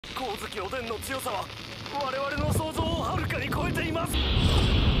光月おでんの強さは我々の想像をはるかに超えています。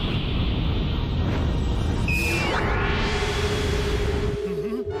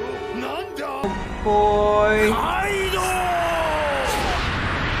なんだBoy. カイド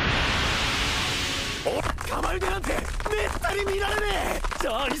お捕まえてなんてめったに見られねえ。じ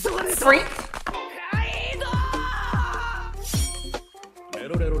ゃあ急がねえと。 Freak. カイドレ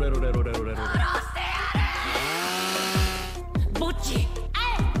ロレロレロレロレロレロぼっち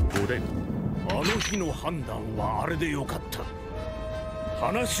おでん、あの日の判断はあれでよかった。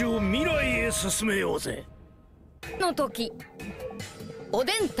話を未来へ進めようぜ。の時お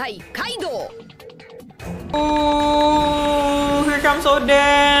でん対カイドウ。 Oh, here comes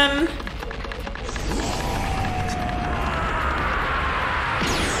Oden.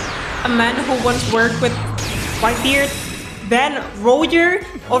 A man who once worked with Whitebeard, then Roger,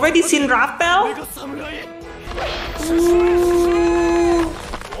 already seen Rappel. Ooh.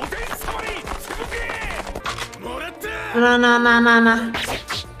 Nah.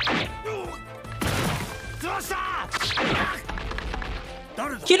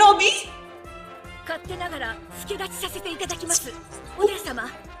 Kinobi? 勝手ながら助立ちさせていただきます。おでん様、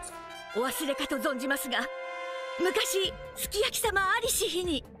お忘れかと存じますが、昔すき焼き様ありし日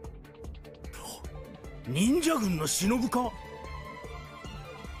に。忍者軍の忍ぶか。は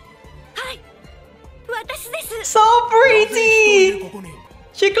い、私です。 So pretty.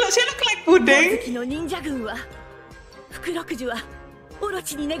 She looks like pudding. 月の忍者軍は福禄寿はオロ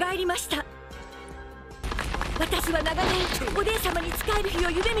チに寝返りました。私は長年おでん様に仕える日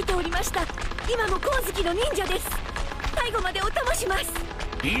を夢見ておりました。今も光月の忍者です。最後までお供します。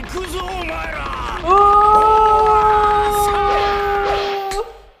行くぞお前ら。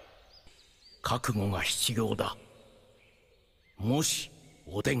覚悟が必要だ。もし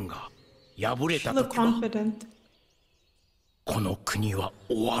おでんが敗れた時はこの国は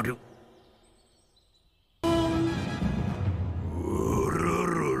終わる。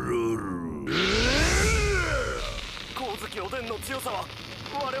光月おでんの強さは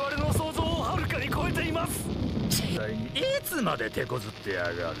我々の想像をはるかに超えています。いつまで手こずってや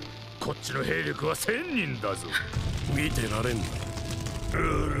がる。こっちの兵力は1000人だぞ。見てられんな。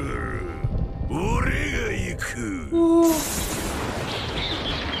俺が行く。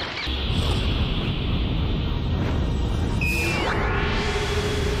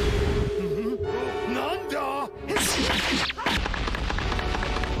なんだオ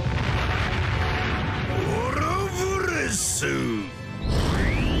ラブレス。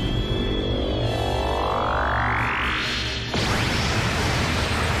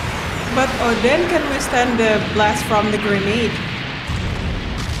But Oden can withstand the blast from the grenade.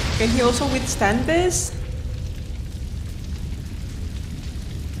 Can he also withstand this?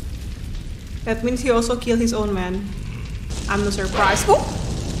 That means he also killed his own man. I'm not surprised. Oh!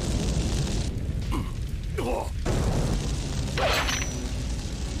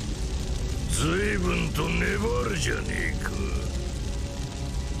 随分と粘るじゃねえか。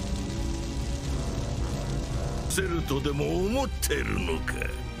セルとでも思ってるのか。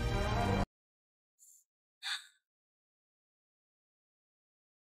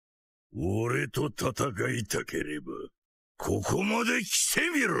俺と戦いたければここまで来て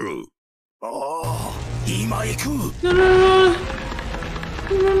みろ。ああ、今行く。No, no, no,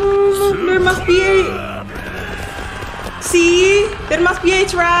 no, no, there must be a... See? There must be a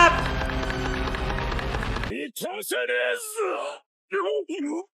trap! いたせです。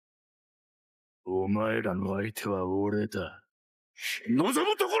お前らの相手は俺だ。望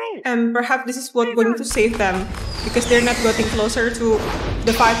むところ。 And perhaps this is what's going to save them. Because they're not getting closer to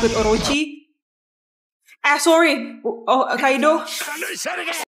the fight with Orochi. Ah, sorry! Oh, Kaido.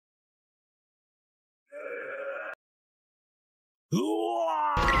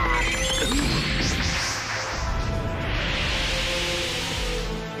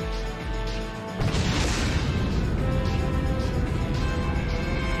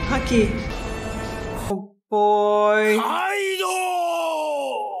 Haki. Oh boy. Kaido!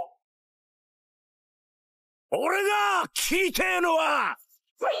 俺が聞いてえのは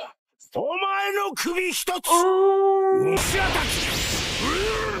お前の首一つ。Oh. 虫アタック。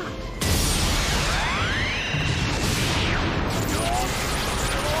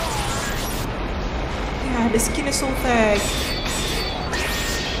Yeah, the skin is so thick.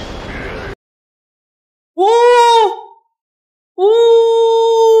 Whoa!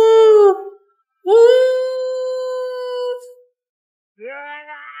 Ooh! Ooh!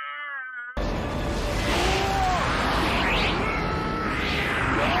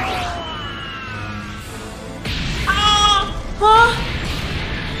 Ah! Huh?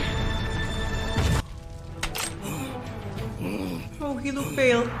 Oh, he looked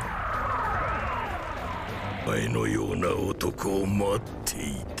pale. 前のような男を待って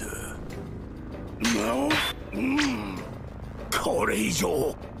いた。これ以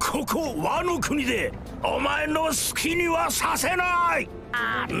上ここ和の国でお前の好きにはさせない。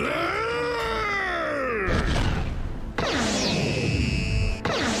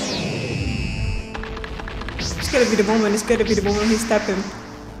It's gotta be the moment. It's gotta be the moment he stab him.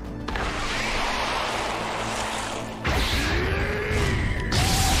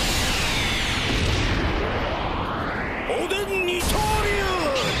 Oden 二刀流。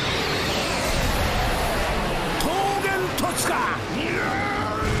桃源突か。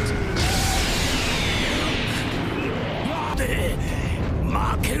で負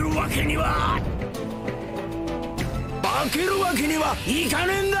けるわけにはいか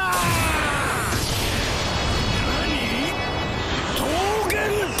ねえんだ。桃源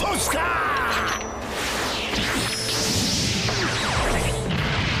突か。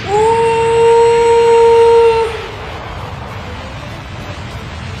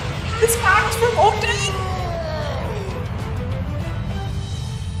This axe from Oden!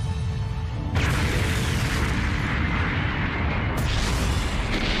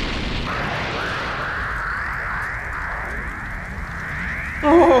 Oh.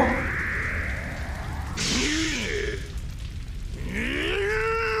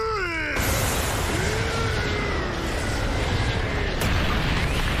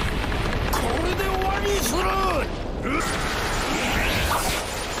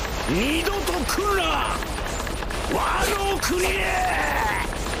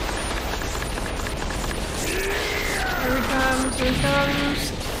 Here he comes, here he comes.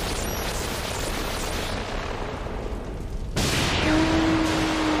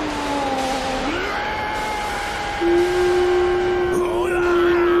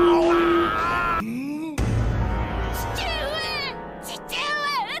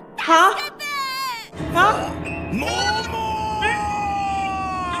 Huh? Huh?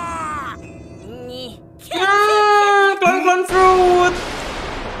 Ah, don't run through it.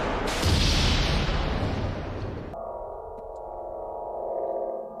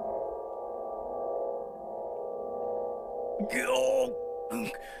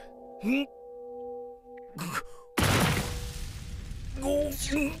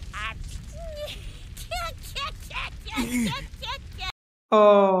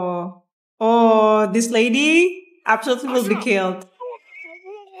 Oh. Oh, this lady absolutely will be killed.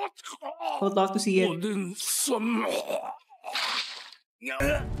 I would love to see it.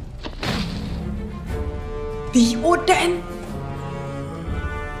 The Oden!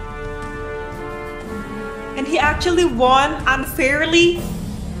 And he actually won unfairly?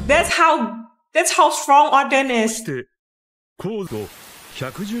 That's how strong Oden is. 高度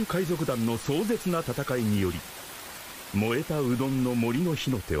110海賊団の壮絶な戦いにより燃えたうどんの森の火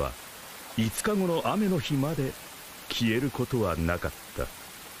の手は5日後の雨の日まで消えることはなかった。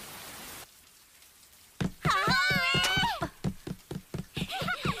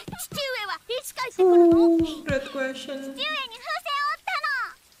Good question.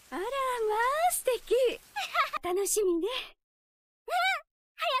 あらまあ素敵。楽しみね。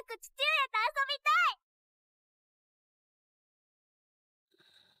早く父上と遊びた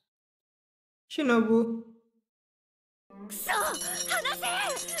い。 Shinobu. くそ、離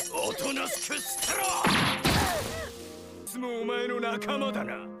せ。おとなしくしてろ。いつもお前の仲間だ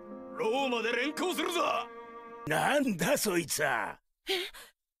な。ローマで連行するぞ。なんだそいつは。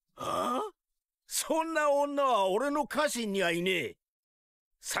あ？そんな女は俺の家臣にはいねえ。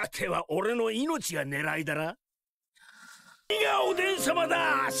さては俺の命が狙いだな。いやおでん様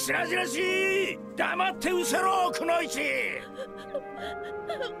だ。白々しい。黙ってうせろくのいち。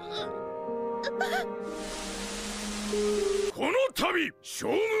この度将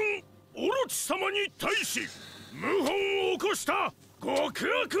軍オロチ様に対し謀反を起こした極悪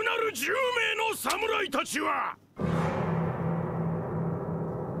なる10名の侍たちは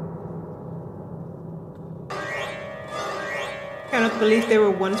Cannot believe they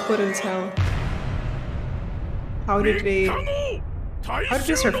were once put in hell. How did they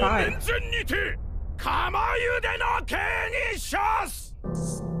survive? 釜茹での刑に処す。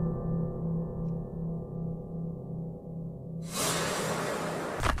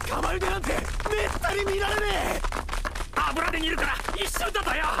釜茹でなんてめったに見られねえ。油で煮るから一瞬だ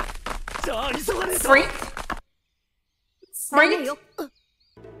とよ。じゃあ急がねえと。Freak?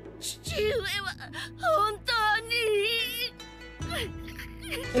 父上は本当に。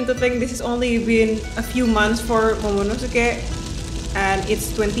And to think this has only been a few months for Momonosuke, and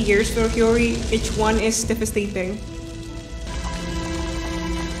it's 20 years for Hiyori. Each one is devastating.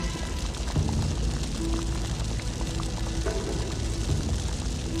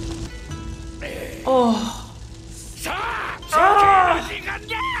 Oh.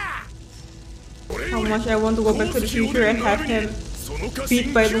 much I want to go back to the future and have him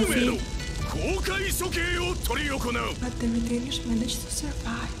beat by Luffy. But the retainers managed to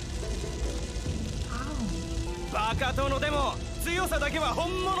survive. How? バカ殿でも強さだけは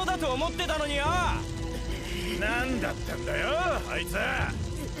本物だと思ってたのによ。なんだったんだよあいつ。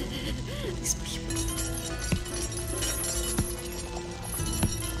These people.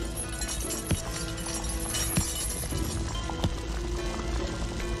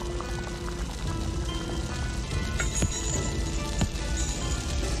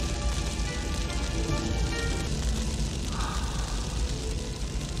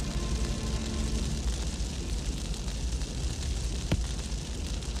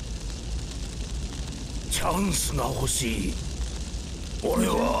 チャンスが欲しい。俺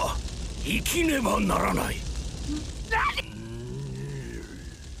は生きねばならない。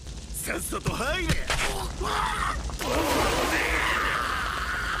さっさと入れ。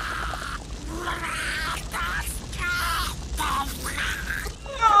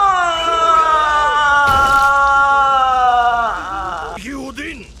オ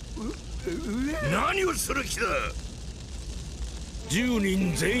デン、何をする気だ。10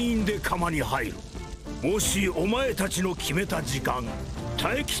人全員で釜に入る。もしお前たちの決めた時間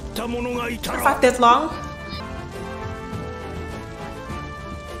耐え切った者がいたら That long?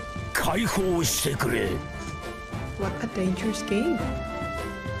 解放してくれ。 What a dangerous game.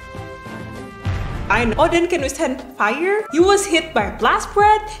 I know Oden can withstand fire. He was hit by blast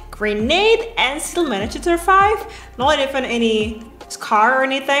breath, grenade, and still managed to survive. Not even any scar or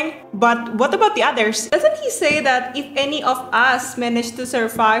anything. But what about the others? Doesn't he say that if any of us manage to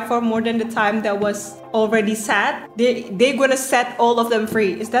survive for more than the time that was already set, they're gonna set all of them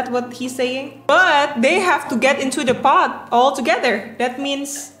free? Is that what he's saying? But they have to get into the pot all together. That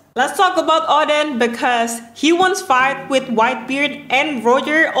means let's talk about Oden, because he once fight with Whitebeard and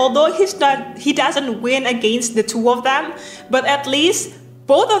Roger, although he doesn't win against the two of them, but at least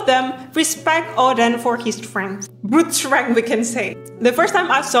both of them respect Oden for his strength. Brute strength, we can say. The first time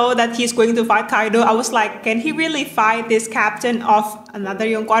I saw that he's going to fight Kaido, I was like, can he really fight this captain of another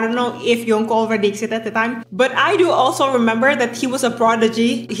Yonko? I don't know if Yonko already existed at the time. But I do also remember that he was a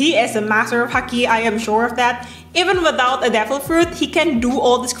prodigy. He is a master of Haki, I am sure of that. Even without a devil fruit, he can do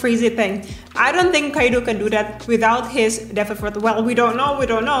all this crazy thing. I don't think Kaido can do that without his devil fruit. Well, we don't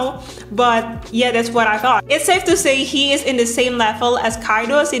know. But yeah, that's what I thought. It's safe to say he is in the same level as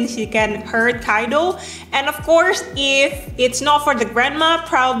Kaido since he can hurt Kaido. And of course, if it's not for the grandma,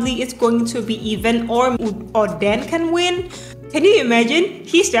 probably it's going to be even, or Oden can win. Can you imagine?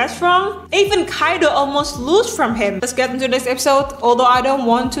 He's that strong. Even Kaido almost lose from him. Let's get into this episode, although I don't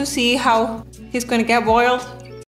want to see how he's gonna get boiled.